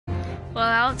Well,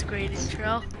 that was a great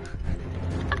intro.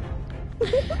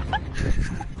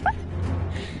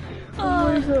 Oh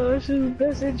my gosh, this is the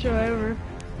best intro ever.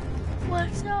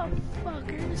 What's up,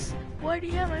 fuckers? Why do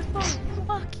you have my phone?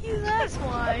 Fuck you, that's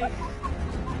why.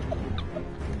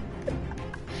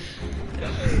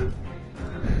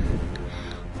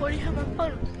 Why do you have my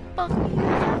phone? Fuck you,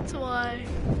 that's why.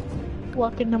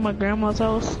 Walk into my grandma's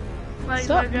house. What's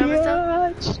Sup, up, grandma's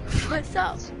bitch? What's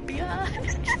up,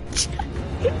 bitch?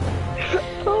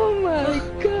 Oh my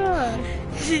god.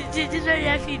 Did I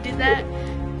actually did that?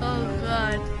 Oh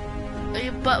god.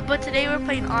 But today we're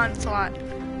playing Onslaught.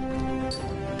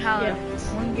 Palidanis. Yeah,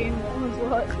 one game, one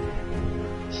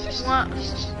slot.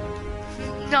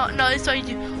 No, it's what you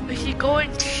do. We should go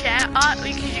and chat.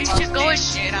 You should go and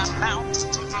shit. I'm out.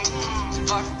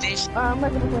 Fuck this. I'm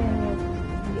not gonna play anymore.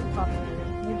 It's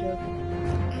popular.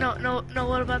 No joke. No,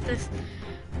 what about this?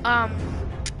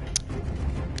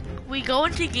 We go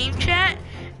into game chat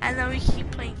and then we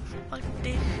keep playing. Fuck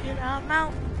this shit, I'm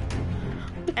out.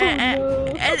 And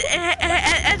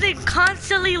then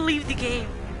constantly leave the game.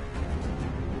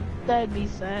 That'd be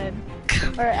sad.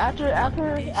 Alright, after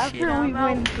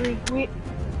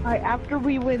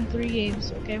we win three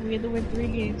games, okay? We have to win 3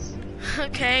 games.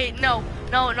 Okay, no,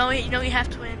 you have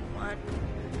to win 1,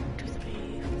 2,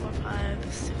 3, 4,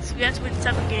 5, 6. We have to win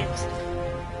 7 games.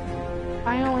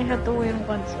 I only have to win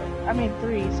 1, I mean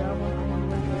 3, so I want to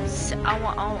win 3. I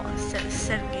want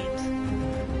 7 games.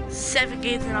 7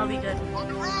 games and I'll be good.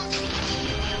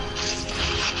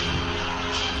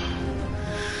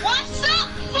 What's up,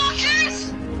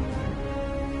 fuckers?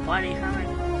 What are you having?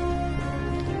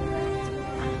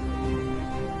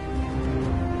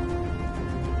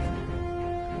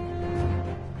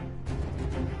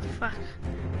 Fuck.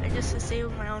 I just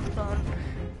disabled my own phone.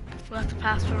 Forgot the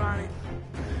password on it.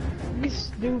 You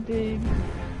stupid.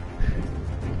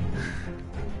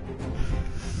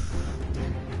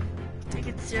 I think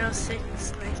it's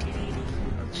 06/1980.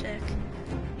 I'll check.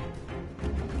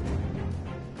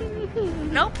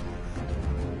 Nope.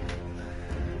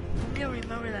 I don't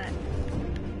remember that.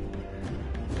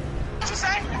 What you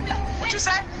say? What you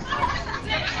say?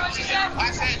 What you say?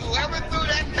 I said whoever threw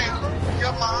that paper,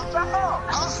 your mom's at home.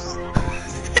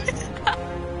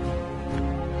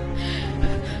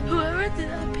 Whoever did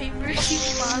that paper,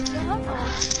 she's mom's at home.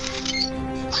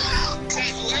 Say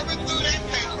whoever threw that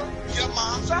paper, your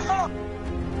mom's at home.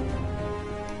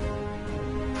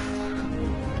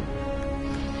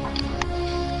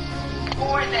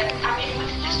 More than, I mean, we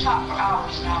can just talk for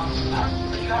hours now. You have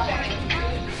to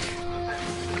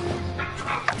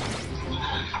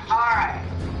Alright.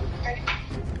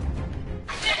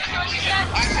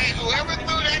 I said whoever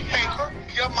threw that paper,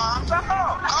 your mom's at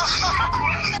home.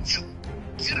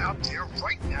 Get out there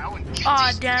right now and get Aw,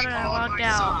 these damn it, people I on logged my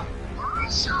out.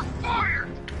 side. You're fired.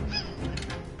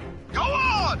 Go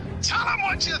on, tell them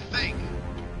what you think.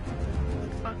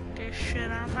 Fuck this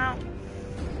shit, I'm out.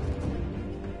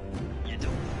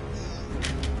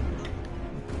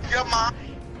 Your mom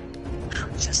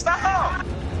just at home.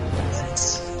 But it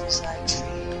seems like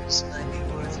dreams might be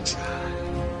worth a try.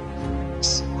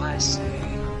 So I say,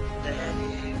 let it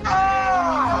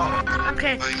Oh!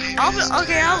 Okay,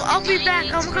 I'll be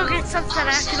back. I'm gonna go get something that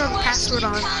I actually know the password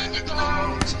on.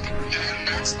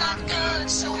 That's not good,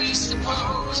 so we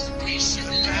suppose we should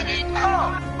let it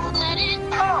Oh! let it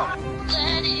Oh!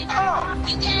 let it Oh!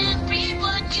 You can't reap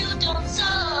what you don't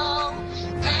sow.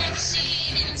 Plant a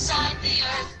seed inside the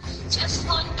earth. Just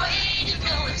one way to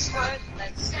know its worth.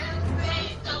 Let's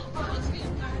celebrate the world's new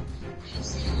birth. We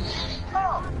say let it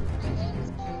Oh!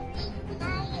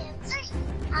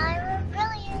 I would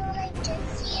really like to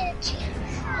see a tree.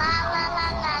 La la la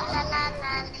la la la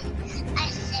la. I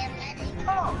said let it go.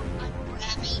 Oh!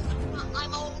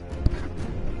 I'm old.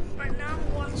 Right now,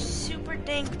 watch super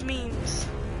dank memes.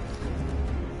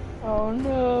 Oh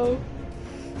no.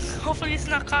 Hopefully, it's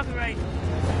not copyright.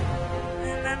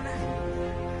 And then.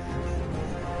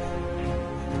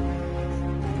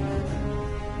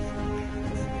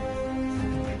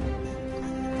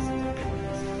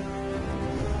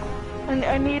 And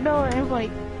I need to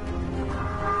invite.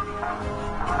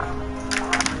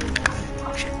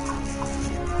 Oh shit.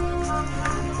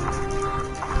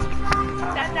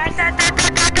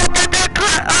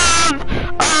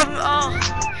 Oh,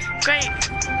 great.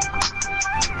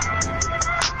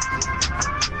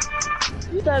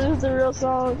 That is the real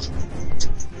song.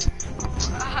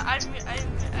 I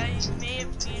may have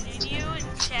muted you in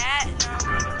chat, and I'm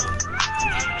gonna go.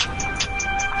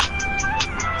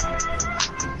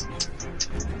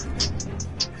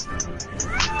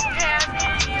 Okay, I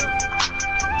muted you.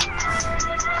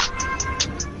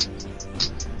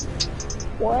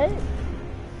 What?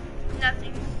 Now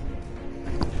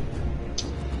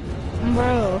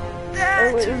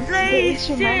it's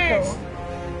racist.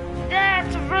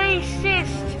 That's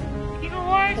racist. You know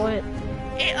why? What?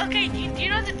 Okay, do you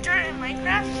know the dirt in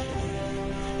Minecraft?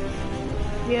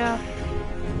 Yeah.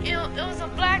 It was a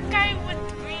black guy with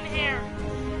green hair.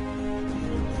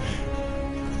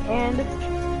 And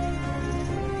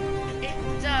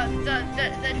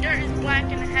The dirt is black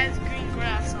and it has green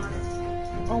grass on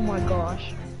it. oh my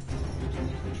gosh.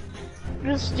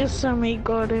 Just send me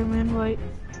goddamn invite.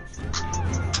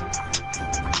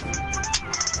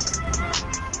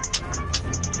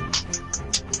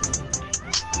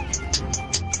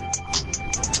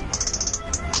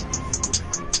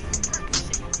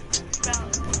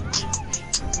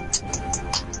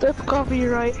 That's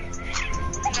copyright. No,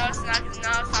 it's not. No, it's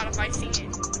not if I sing it.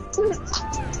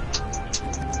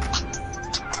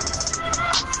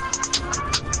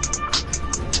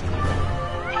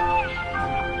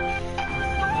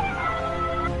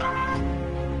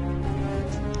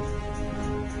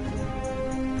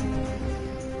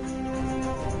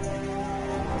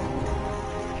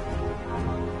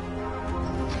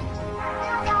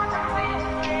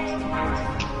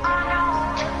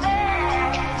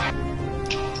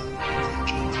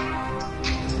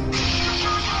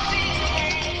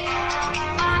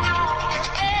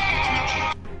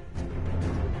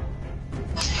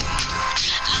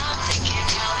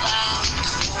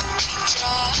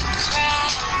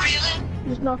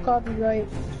 It's not copyright.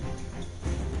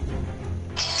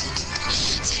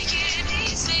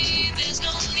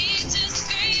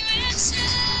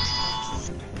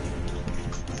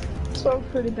 So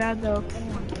pretty bad though.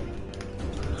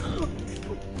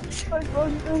 I got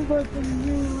an invite from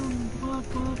you.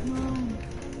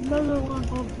 Another one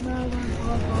from Melon.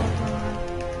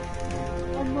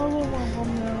 Another one from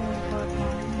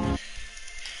Melon.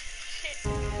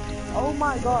 Oh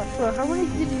my gosh, so how many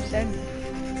did you send me?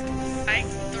 Like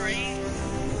 3.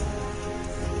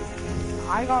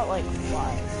 I got like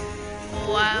 5.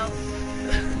 Wow.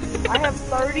 I have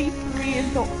 33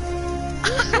 in total.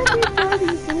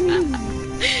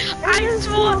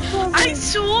 I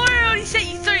swore I only sent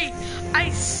you 3. I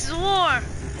swore.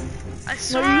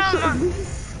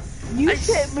 You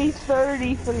sent me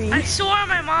 33. I swore on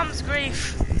my mom's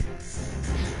grave.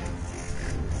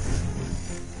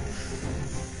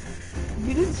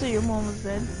 You didn't say your mom was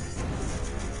dead.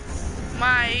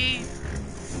 My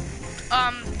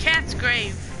cat's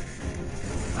grave.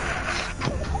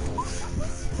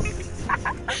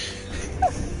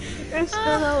 They're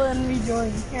still not letting me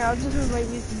join. Here, I'll just invite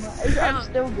you some more. I'm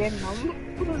still getting them.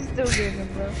 I'm still getting them,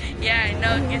 bro. Yeah, I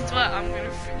know. Guess what?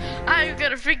 I'm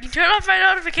gonna freaking turn off my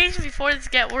notifications before this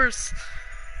get worse.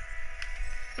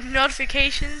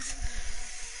 Notifications.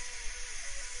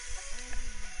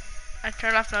 I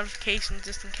turn off notifications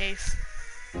just in case.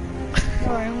 Oh,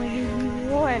 I only gave you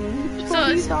 1. So What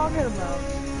are you talking about?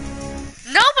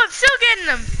 No, but I'm still getting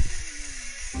them.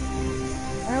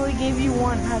 I only gave you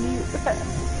 1.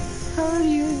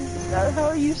 How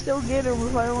are you still getting them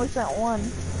if I only sent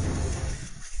 1?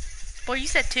 Boy, you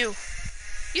said 2.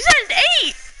 You sent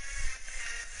 8.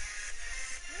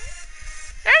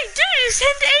 Hey, dude, you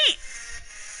sent 8.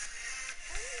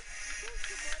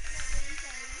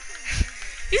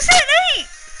 You said 8.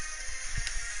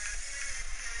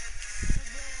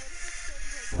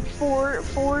 4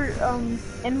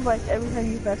 invites every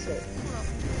time you press it.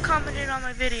 Commented on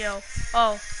my video.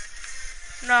 Oh.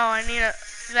 No, I need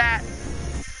that.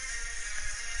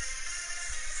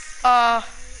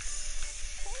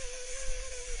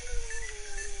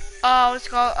 What's it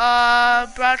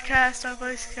called? Broadcast on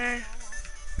voice care.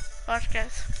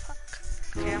 Broadcast. Fuck.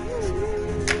 Damn.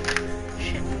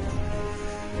 Shit.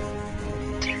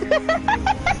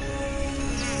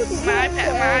 my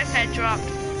iPad dropped.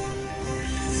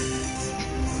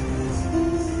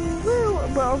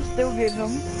 But I'm still getting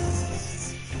them.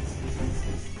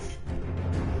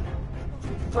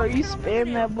 Bro, you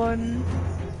spam that button.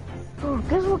 Oh,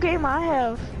 guess what game I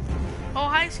have? Oh,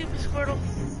 hi, Super Squirtle.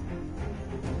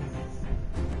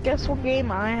 Guess what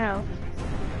game I have?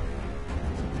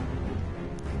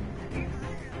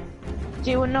 Do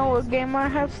you know what game I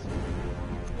have?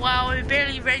 Wow, we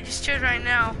barely registered right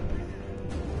now.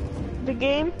 The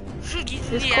game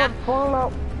is Yeah. called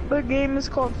Fallout. The game is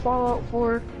called Fallout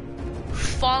 4.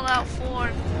 Fallout 4.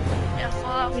 Yeah,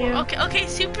 Fallout 4. Yeah. Okay,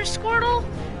 Super Squirtle.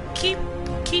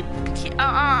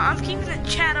 I'm keeping the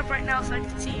chat up right now so I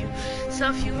can see you. So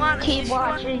if you want, Keep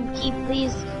watching.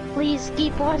 Please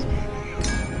keep watching.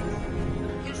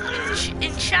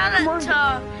 In shout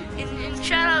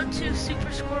out to Super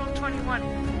Squirtle 21.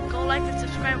 Go like and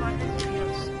subscribe on his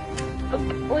videos.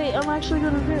 Okay, wait, I'm actually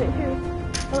gonna do it here.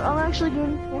 I'm actually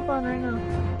doing it on right now.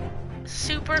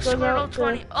 Super Goes Squirtle out to-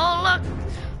 20. Oh look.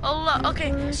 Oh look.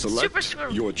 Okay. Select Super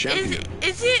Squirtle. your champion.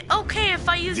 Is it okay if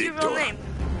I use your real Victor. name?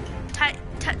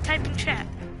 Type in chat.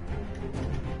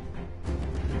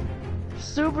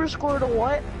 Super Squirtle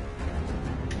what?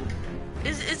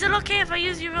 Is it okay if I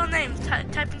use your real name?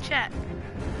 Type in chat.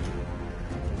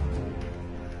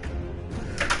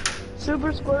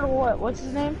 Super Squirtle what? What's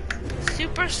his name?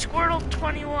 Super Squirtle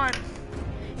 21.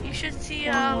 You should see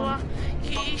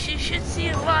you should see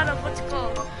a lot of what's it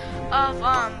called of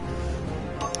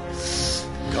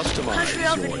Customize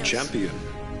Real your videos. champion.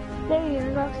 Dang,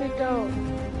 it's actually go.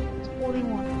 It's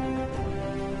 41.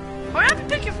 Hurry up and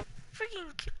pick your freaking.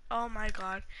 Oh my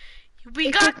god. We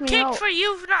It got kicked me kicked out. for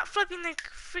you not flipping the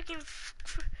freaking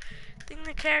thing,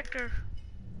 the character.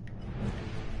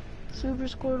 Super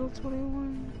Squirtle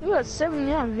 21. You got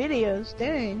 79 videos,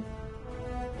 dang.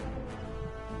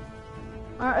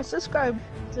 I subscribe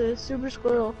to Super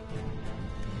Squirtle.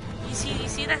 You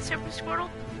see that Super Squirtle?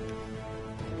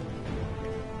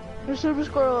 Or Super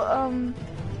Squirtle,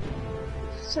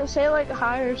 so say like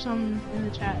hi or something in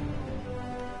the chat.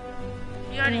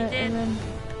 You already did. And then,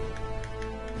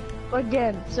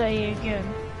 again, say again.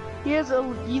 He has a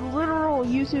literal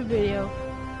YouTube video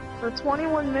for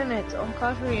 21 minutes on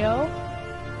Clash Royale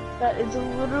that is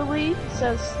literally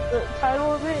says, the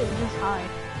title of it is just hi.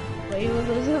 But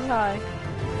it says hi.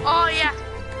 Oh yeah.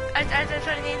 I tried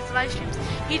to name his live streams.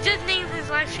 He did name his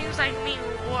live streams like me,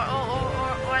 or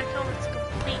I call it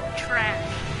complete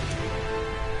trash.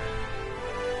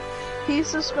 He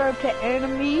subscribed to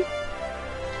Enemy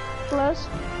plus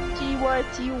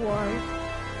TYTY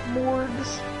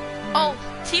Morgs. Oh,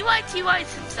 TYTY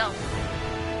is himself.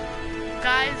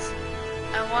 Guys,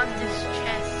 I want this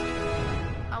chest.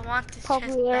 I want this chest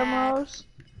bad. Popularmos.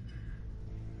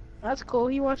 That's cool.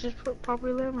 He watches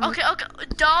Popularmos. Okay,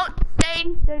 don't say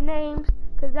their names,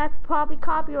 cause that's probably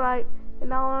copyright,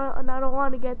 and I don't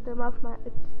want to get them off my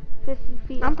 50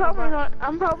 feet. I'm off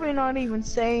my probably not even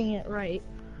saying it right.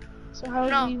 So how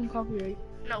is No. it even copyright?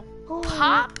 No, Oh.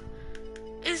 pop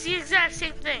is the exact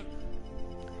same thing.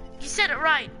 You said it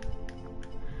right.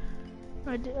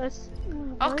 I did.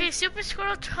 Okay, Super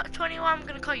Squirrel 21. I'm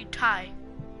gonna call you Ty.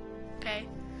 Okay.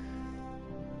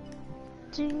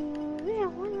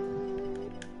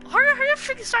 Hurry up,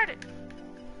 freaking start it.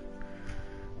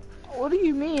 What do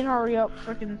you mean? Hurry up,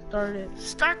 freaking start it.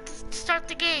 Start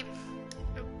the game.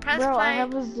 Press Bro, play.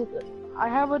 I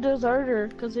have a deserter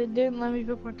because it didn't let me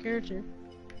pick my character.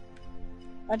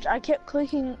 I kept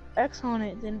clicking X on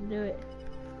it, didn't do it.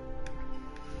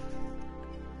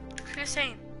 What are you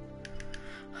saying?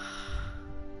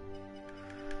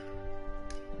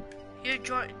 Here,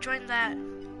 join that.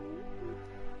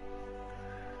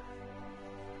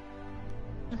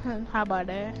 How about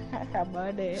that? How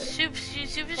about that? Super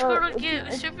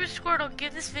Squirtle,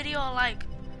 give this video a like.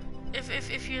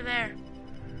 If you're there.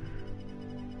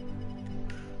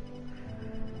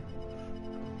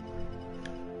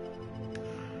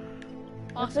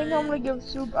 I think I'm gonna give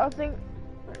Super. I think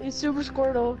it's Super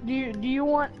Squirtle. Do you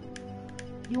want?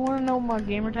 You want to know what my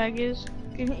gamer tag is?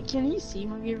 Can you see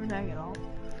my gamer tag at all?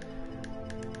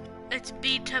 It's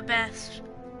beta best.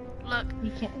 Look.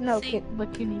 You can't. No, See?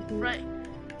 but can you hear it? Right.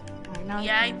 Alright, now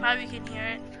Yeah, you you probably can hear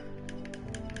it.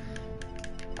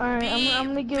 Alright, I'm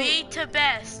gonna give. Beta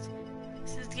best.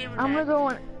 This is gamer I'm tag.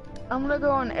 gonna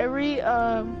go on every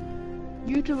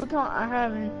YouTube account I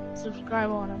have and subscribe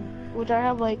on them, which I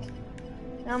have like.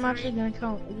 I'm actually gonna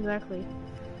count exactly.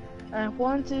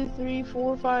 1, 2, 3,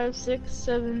 4, 5, 6,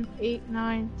 7, 8,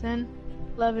 9, 10,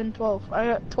 11, 12. I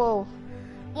got 12.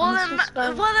 Well I'm then,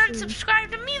 subscribed to-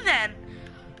 subscribe to me then.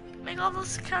 Make all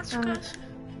those accounts subscribe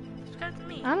to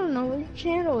me. I don't know what your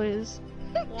channel is.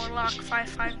 Warlock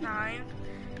 559,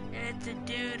 and it's a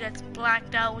dude that's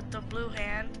blacked out with the blue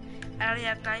hand. I only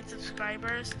have 9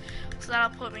 subscribers, so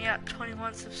that'll put me at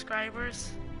 21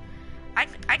 subscribers. I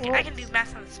can do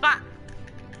math on the spot.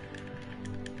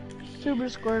 Super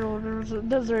Squirtle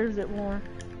deserves it more.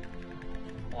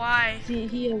 Why?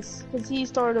 He is, because he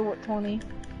started with 20.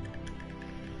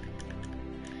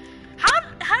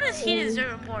 How does he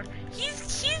deserve it more?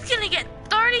 He's gonna get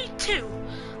 32.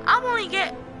 I'm only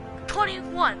get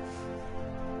 21.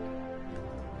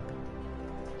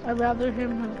 I'd rather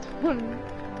him have 20.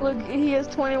 Look, he has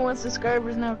 21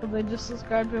 subscribers now because I just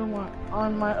subscribed to him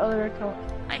on my other account.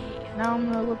 I hate you. Now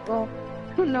I'm gonna look all.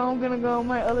 Now I'm gonna go on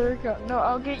my other account. No,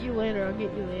 I'll get you later. I'll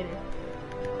get you later.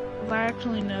 'Cause I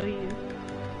actually know you.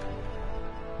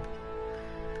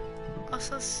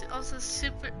 Also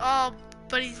super. Oh,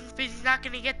 but he's not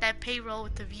gonna get that payroll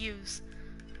with the views.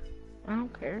 I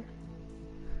don't care.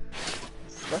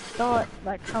 It's the thought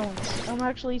that counts. I'm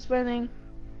actually spending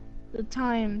the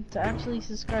time to actually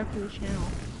subscribe to the channel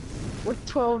with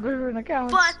 12 different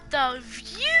accounts. But the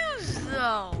views,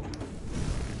 though.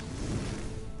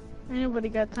 Anybody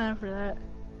got time for that?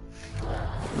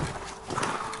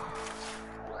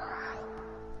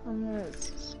 I'm gonna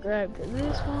subscribe to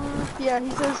this one. Yeah,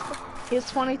 he says he has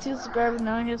 22 subscribers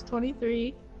now. He has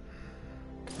 23.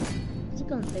 It's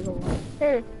gonna take a while.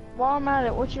 Here, while I'm at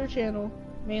it, what's your channel,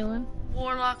 Malin?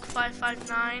 Warlock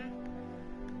 559.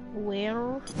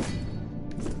 Where?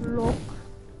 Look.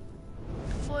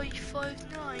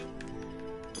 559.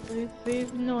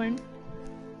 559.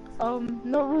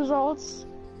 No results.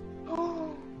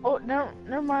 Oh,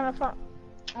 never mind. I found.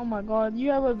 Oh my God,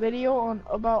 you have a video on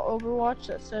about Overwatch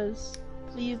that says,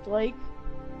 "Please like."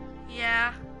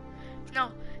 Yeah.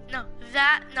 No,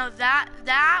 that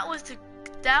was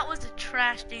the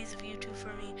trash days of YouTube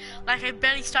for me. Like I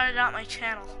barely started out my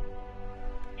channel.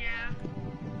 Yeah.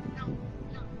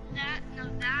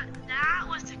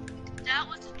 That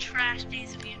was the trash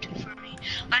days of YouTube for me.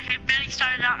 Like I barely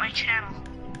started out my channel.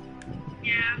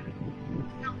 Yeah.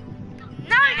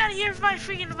 Now I gotta hear my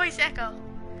freaking voice echo.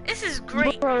 This is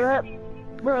great. Bro,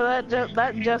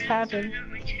 that just happened.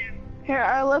 Here,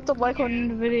 I left a like on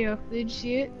the video. Did you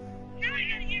see it?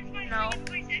 No.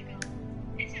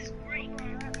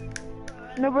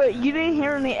 No, but you didn't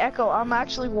hear any echo. I'm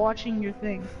actually watching your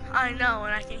thing. I know,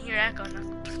 and I can hear echo.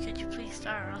 Now, could you please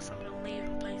start, or else I'm gonna leave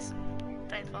and play some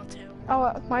Nightfall 2.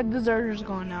 Oh, my deserter's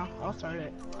gone now. I'll start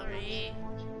it. 3,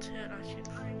 2, no, shoot.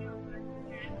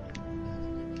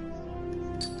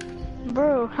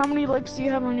 Bro, how many likes do you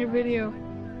have on your video?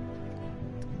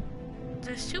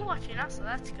 There's 2 watching now, so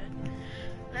that's good.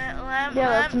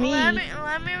 That's me.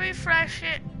 Let me refresh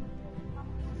it.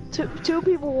 Two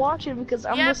people watching because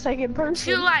I'm the second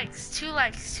person. 2 likes.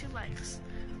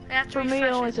 I have to For me, it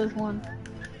refresh only says 1.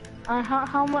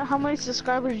 How many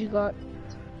subscribers you got?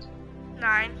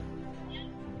 9.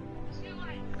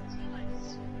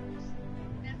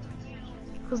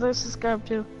 Because I subscribed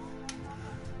too.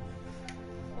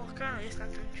 Well, currently it's not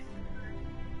doing shit.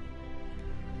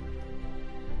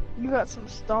 You got some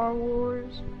Star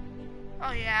Wars.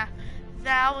 Oh yeah,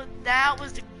 that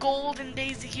was the golden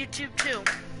days of YouTube too.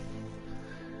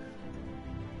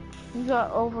 You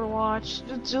got Overwatch.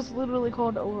 It's just literally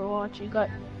called Overwatch. You got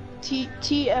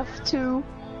TF2.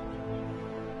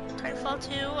 Nightfall 2.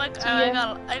 I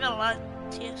got a lot of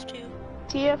TS2.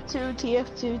 TF2,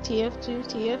 TF2, TF2,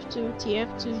 TF2,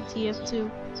 TF2,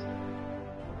 TF2.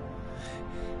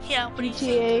 Yeah, what do you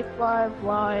think? GTA 5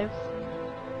 Live.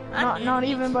 Not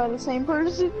even by the same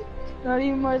person. Not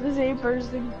even by the same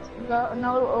person. You got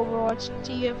another Overwatch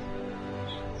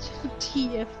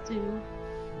TF2.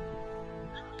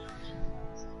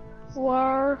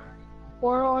 Where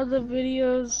are the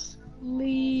videos?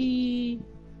 Lee.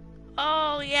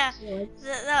 Oh yeah,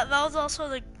 that was also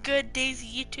the good days of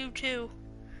YouTube too.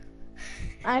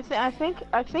 I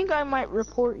think I might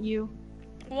report you.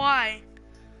 Why?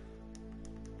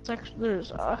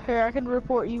 There's here I can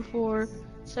report you for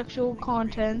sexual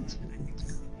content,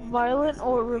 violent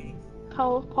or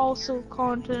repulsive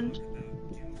content.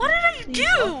 What did I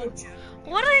do?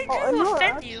 What did I do to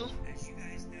offend you?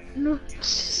 No.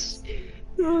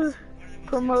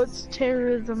 Promotes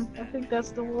terrorism. I think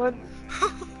that's the one.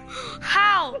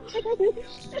 How?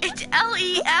 It's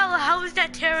LEL. How is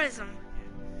that terrorism?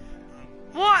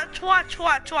 Watch.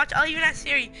 I'll even ask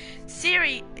Siri.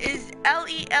 Siri, is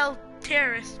LEL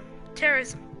terrorism?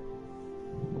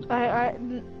 I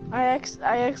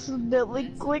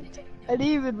accidentally clicked. I didn't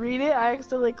even read it. I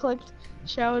accidentally clicked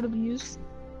child abuse.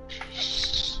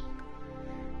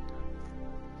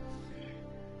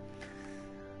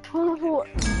 Horrible,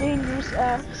 dangerous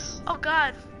acts. Oh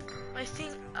God, I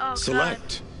think. Oh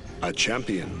Select a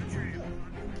champion.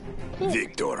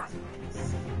 Victor.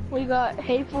 We got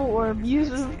hateful or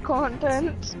abusive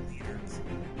content.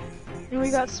 And we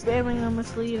got spamming and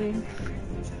misleading.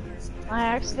 I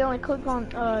accidentally clicked on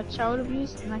child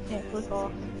abuse and I can't click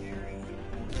off.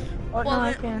 Oh, no,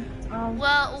 I can.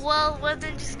 Well,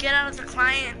 then just get out of the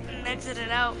client and exit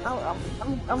it out.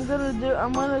 I'm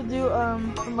gonna do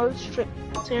promotes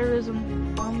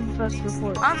terrorism. Press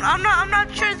report. I'm not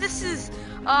sure this is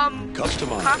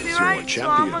Customize copyright, your so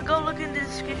I'm champion. gonna go look in the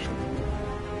description.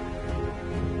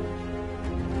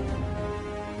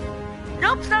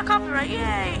 Nope, it's not copyright.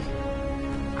 Yay!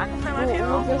 I can play my favorite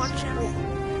Overwatch channel.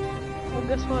 Well,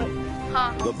 guess what?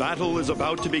 Huh? The battle is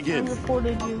about to I begin.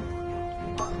 reported you.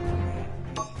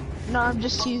 No, I'm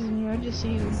just teasing you. I'm just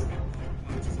teasing.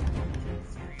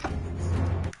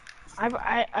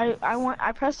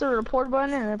 I pressed the report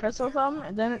button and I pressed the thumb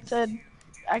and then it said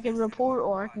I can report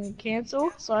or I can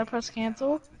cancel. So I pressed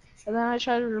cancel and then I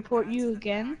tried to report you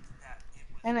again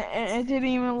And it didn't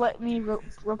even let me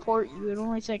report you. It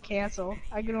only said cancel.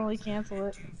 I can only cancel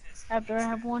it after I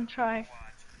have one try.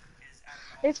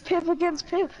 It's Pip against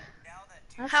Pip.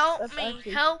 Help That's me,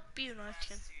 actually. help you. No, just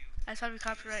kidding. That's probably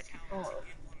copyright. Oh,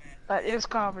 that is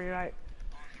copyright.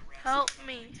 Help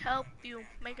me, help you.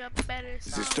 Make a better The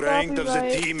song. strength of the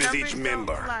Copyright. team is each Numbers don't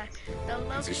member. lie. The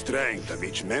love The you strength of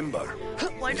each member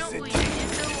Why is don't the we team.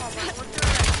 use the Walmart? What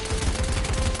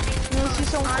direction? You wanna see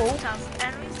something cool? Top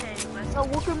enemy saying, let's Oh,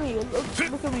 look at me.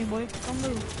 Look at me, boy. Don't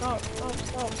move.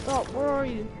 Stop. Where are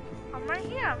you? I'm right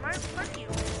here. I'm right in front of you.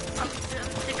 I'm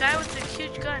the guy with the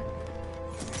huge gun.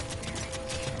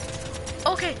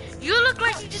 Okay, you look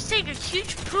like you just take a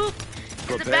huge poop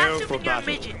in the Prepare bathroom for and you're a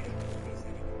battle. midget.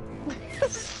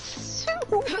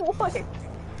 What?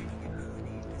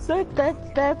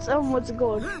 That's what's it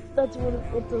called? That's what's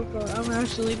it called. I'm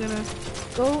actually gonna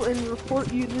go and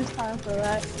report you this time for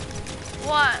that.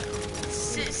 What?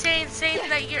 Saying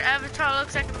that your avatar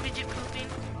looks like a midget pooping?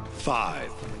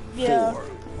 5, Yeah. 4,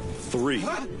 3,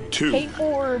 2, Hateful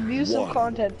or abusive 1.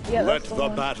 content. Yeah, Let that's the the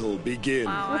one. battle begin.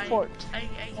 Wow, Report. I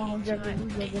hate Oh, I'm you.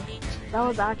 joking. I hate you. That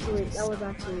was actually abusive.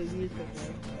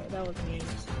 Though. That was mean.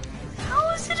 How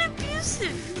is it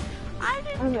abusive? I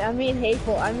didn't. I mean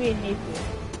hateful.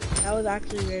 That was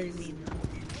actually very mean.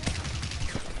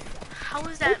 How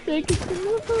is that mean?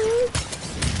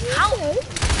 It's How?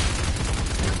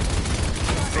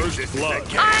 First blood.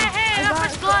 I got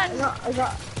first blood.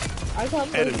 I got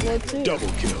first Enemy blood too. double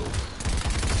kill.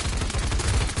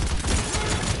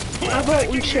 How about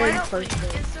we Why share don't we? first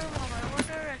blood? Is there one more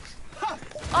direction? Oh,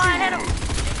 I hit him.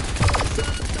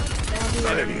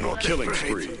 Enemy killing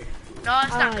spree. No,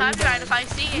 it's not you copyright if I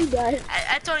see You it. got it.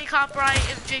 That's only copyright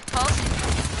if Jake Paul sings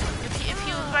it. If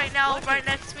he was right now right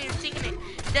next to me and singing it,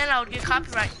 then I would get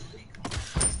copyright.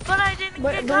 But I didn't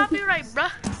get copyright,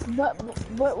 bruh.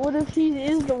 But what if he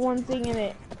is the one singing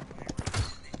it?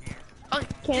 Oh,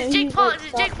 Can't does he, Jake Paul? like, Does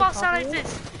stop Jake the Paul sound like copyright?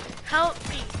 this? Help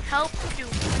me, help you.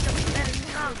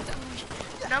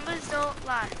 Numbers don't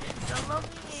lie. Don't love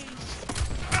me.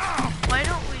 Why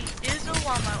don't we? Is the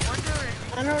Walmart? One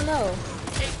direction. I don't know.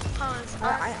 Jake Paul is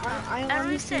I every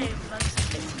honestly, save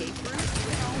must escape.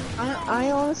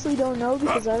 I honestly don't know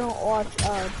because I don't watch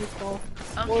football.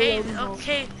 Okay, Logan Paul.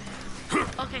 okay,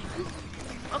 okay,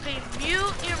 okay.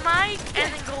 Mute your mic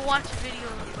and then go watch a video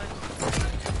real quick.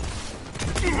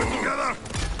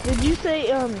 Did you say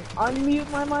unmute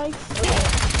my mic?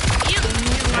 Mute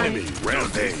my Enemy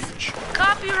rampage.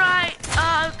 copyright.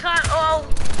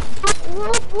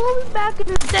 We'll be back in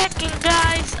a second,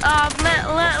 guys.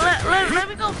 Let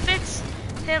me go fix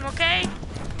him, okay?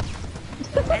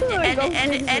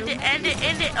 End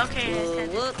it. Okay, end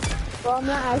it. Well, I'm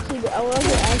not actually. I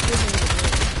wasn't actually.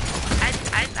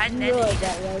 I You did realize it.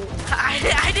 that, right?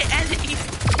 I didn't end it either.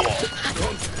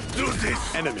 Do this.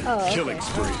 Enemy killing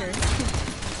spree. Okay.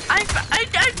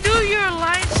 I knew your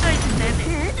line, so I didn't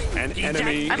end it. An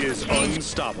enemy is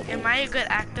unstoppable. Am I a good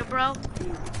actor, bro?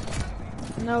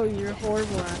 No, you're a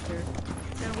horrible actor.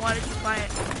 Then why did you buy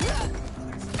it?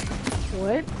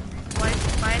 What? Why did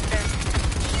you buy it then?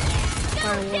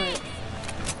 By what?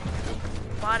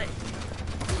 Bought it.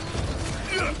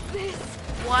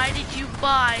 Why did you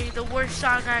buy the worst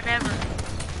song on ever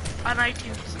on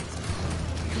iTunes?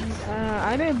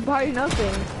 I didn't buy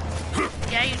nothing.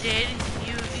 Yeah, you did.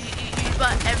 You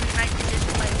bought every night you did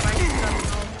play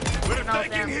and all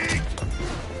them.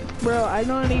 Bro, I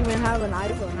don't even have an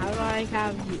iPhone. How do I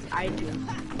have the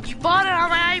iTunes? You bought it on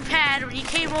my iPad when you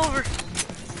came over.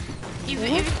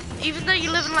 Even though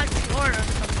you live in like Florida or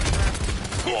something like that.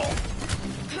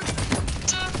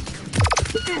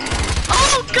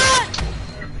 Oh God!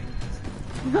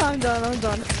 I'm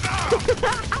done.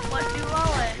 What do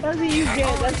I That's what you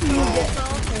get. That's what you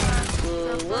get.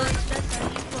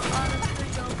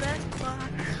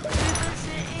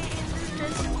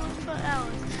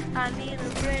 I need a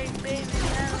break, baby.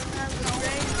 I don't have a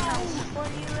break.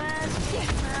 When you ask me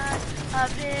my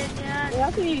opinion.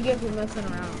 That's what you get for messing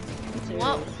around.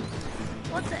 Whoa.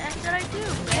 What the heck did I do?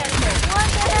 What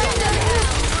the heck did I do?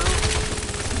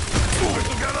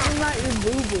 I'm not your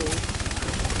boo-boo.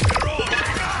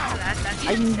 That's I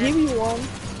can give you one.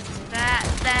 That's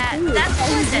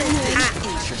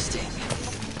Interesting.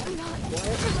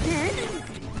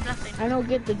 nothing. I don't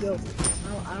get the joke.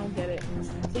 I don't get it.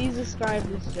 Please describe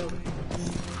this joke.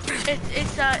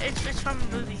 It's from a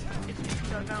movie. If you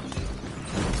don't know.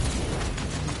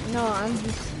 No, I'm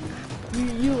just.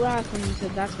 You laughed when you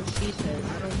said that's what she said.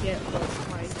 I don't get what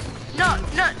like. No.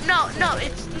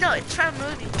 It's from a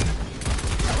movie.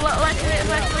 What it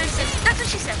says? That's what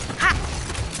she said. Ha!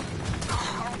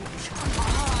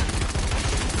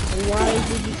 Why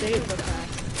did you say it so fast?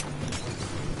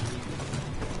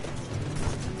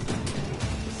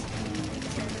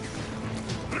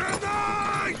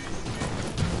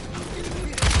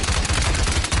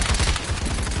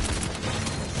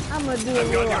 gonna do a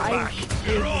I've got little your Irish.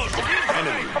 back.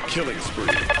 Enemy killing spree.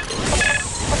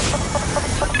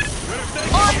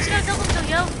 Oh, I'm just gonna double kill,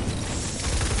 yo.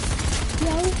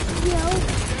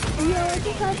 Yo, I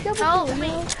just had double Help kill, me,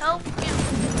 yo. help you.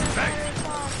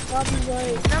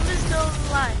 Copyright. Numbers don't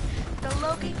lie. The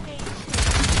Logan page.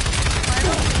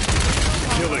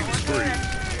 Killing spree.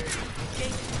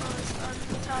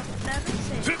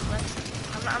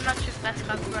 I'm not sure if that's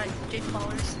copyright. Jake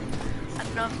followers. I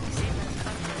don't know if you see that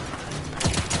copyright.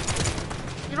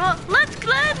 You know what? Let's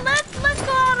go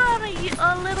out on a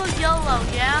little YOLO,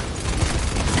 yeah?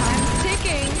 I'm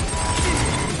ticking.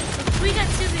 If we get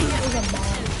to the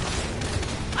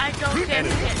I don't care if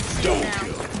we get to now.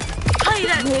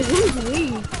 Palidanis. Who's we?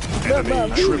 Enemy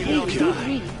triple kill.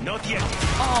 Not yet.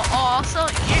 Oh, also,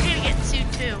 you're gonna get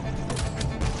sued too.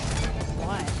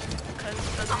 Why? Because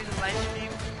you're the live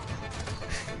stream.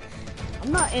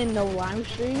 I'm not in no live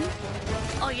stream.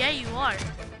 Oh yeah, you are.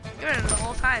 You're in it the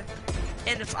whole time.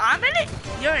 And if I'm in it,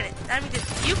 you're in it. I mean,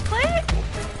 if you play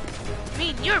it, me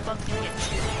and you're both gonna get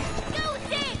sued.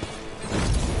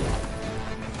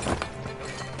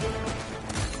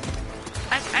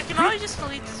 I can always just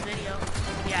delete this video.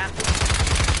 Yeah.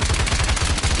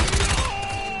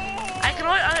 I can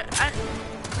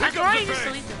always just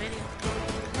delete the video.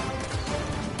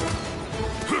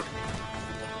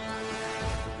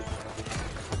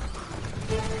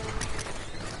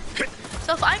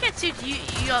 So if I get sued,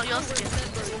 you'll also get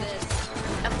sued.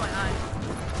 FYI.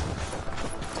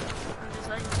 I'm just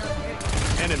letting you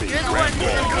know. Enemy You're the one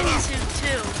who's gonna get sued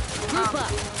too. Group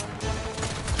up.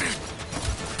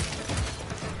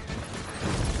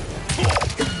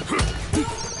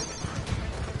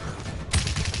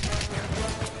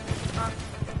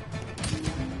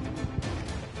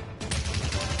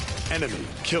 Enemy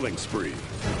killing spree.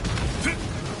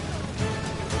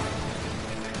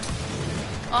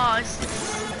 Oh, it's good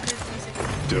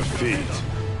music. Defeat.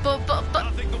 But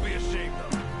Nothing to be ashamed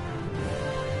of.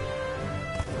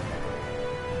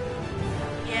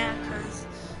 yeah, cause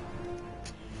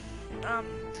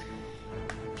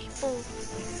people.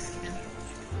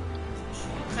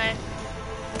 Okay.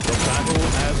 The battle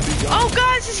has begun. Oh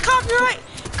guys, it's copyright!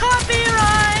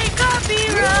 Copyright!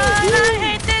 Copyright! I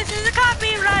hate this. It's a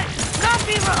copyright.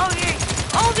 Copyright. Oh yeah.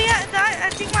 Oh I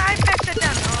think my iPad shut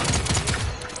down.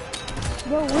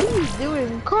 Bro, what are you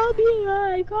doing?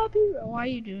 Copyright. Why are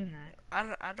you doing that?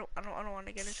 I don't want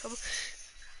to get in trouble.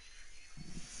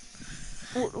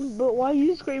 But why are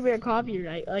you screaming at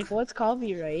copyright? Like, what's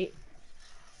copyright?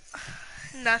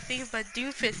 Nothing but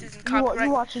Doomfist isn't You copyright.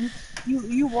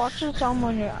 you watch this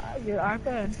on your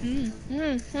iPad.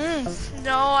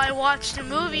 No, I watched a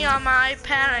movie on my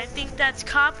iPad. I think that's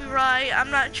copyright. I'm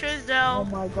not sure Oh though.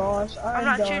 my gosh, I'm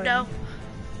not sure though.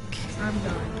 I'm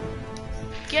done.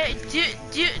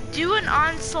 Do an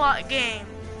onslaught game.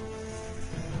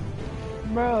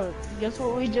 Bro, guess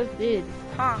what we just did?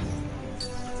 Huh.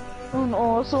 An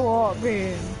also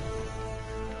game.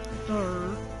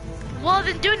 Sir. Well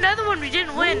then do another one, we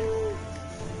didn't win.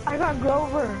 I got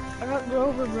Grover,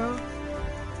 bro.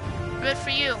 Good for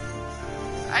you.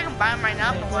 I can buy him right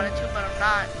now if I wanted to, but I'm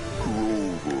not.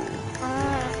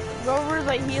 Grover's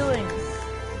like healing.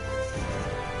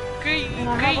 Great, And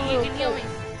I have a you little can heal me.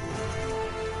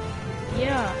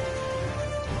 Yeah.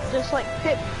 Just like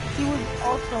Pip, he was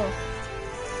also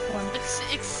one.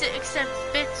 Except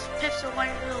Pip's a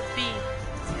white little bee.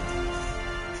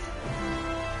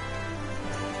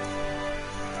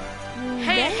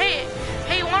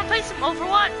 Hey, you wanna play some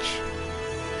Overwatch?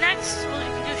 Next, well,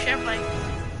 you can do share play.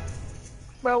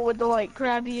 Bro, with the like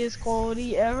crappiest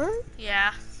quality ever?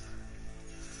 Yeah.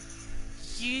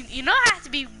 You know it has to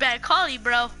be bad quality,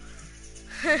 bro.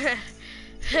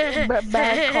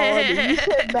 Bad quality. You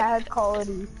said bad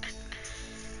quality.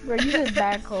 Bro, you said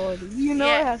bad quality. You know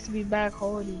Yeah. it has to be bad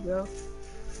quality, bro.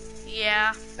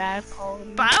 Yeah, Bad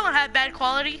quality. but I don't have bad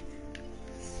quality.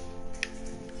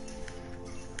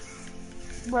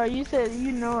 Bro, you said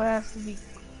you know it has to be.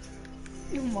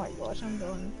 Oh my gosh, I'm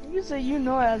done. You said you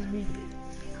know it has to be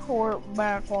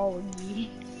bad quality.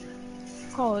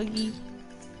 Quality.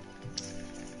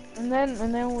 And then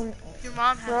we're. Your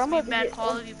mom Bro, has I'm to about be to bad get-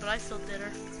 quality, but I still did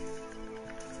her.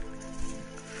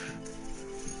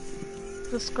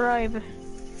 Subscribe.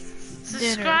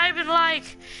 Subscribe and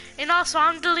like, and also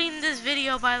I'm deleting this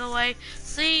video, by the way.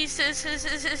 So you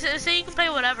can play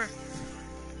whatever.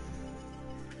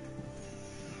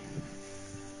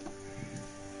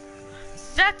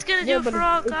 That's gonna do it but for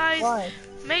all, it's guys. live.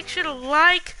 Make sure to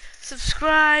like,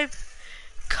 subscribe,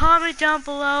 comment down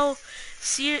below.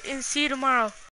 See you tomorrow.